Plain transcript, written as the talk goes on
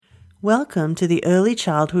Welcome to the Early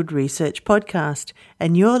Childhood Research Podcast,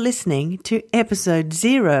 and you're listening to Episode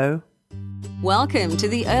 0. Welcome to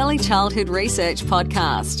the Early Childhood Research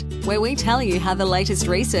Podcast, where we tell you how the latest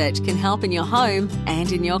research can help in your home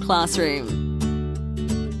and in your classroom.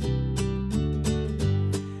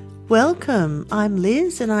 Welcome, I'm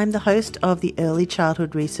Liz and I'm the host of the Early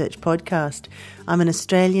Childhood Research Podcast. I'm an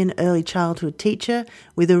Australian early childhood teacher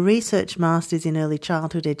with a Research Masters in Early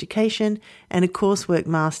Childhood Education and a Coursework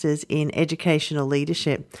Masters in Educational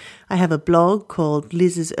Leadership. I have a blog called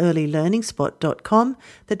liz'searlylearningspot.com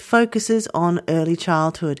that focuses on early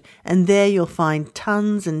childhood, and there you'll find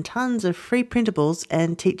tons and tons of free printables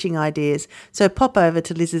and teaching ideas. So pop over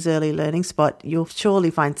to Liz's Early Learning Spot, you'll surely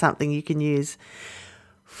find something you can use.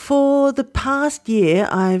 For the past year,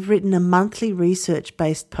 I've written a monthly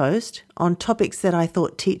research-based post on topics that I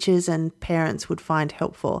thought teachers and parents would find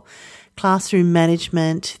helpful. Classroom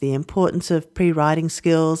management, the importance of pre-writing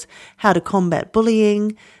skills, how to combat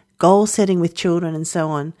bullying, goal setting with children, and so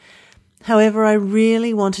on. However, I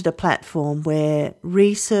really wanted a platform where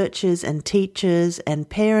researchers and teachers and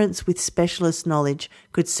parents with specialist knowledge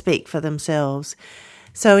could speak for themselves.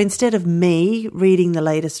 So instead of me reading the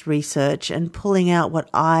latest research and pulling out what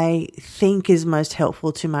I think is most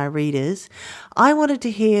helpful to my readers, I wanted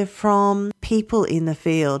to hear from people in the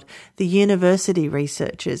field, the university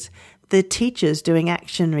researchers, the teachers doing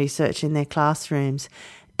action research in their classrooms,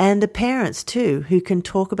 and the parents too, who can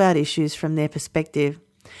talk about issues from their perspective.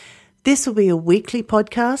 This will be a weekly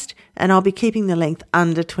podcast, and I'll be keeping the length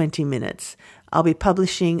under 20 minutes. I'll be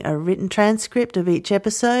publishing a written transcript of each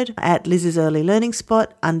episode at Liz's Early Learning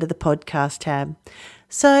Spot under the podcast tab.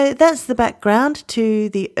 So that's the background to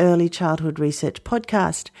the Early Childhood Research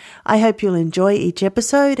Podcast. I hope you'll enjoy each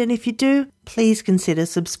episode, and if you do, please consider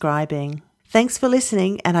subscribing. Thanks for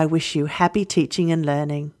listening, and I wish you happy teaching and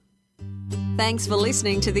learning. Thanks for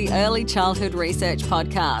listening to the Early Childhood Research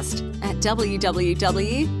Podcast at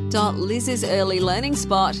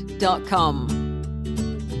www.liz'searlylearningspot.com.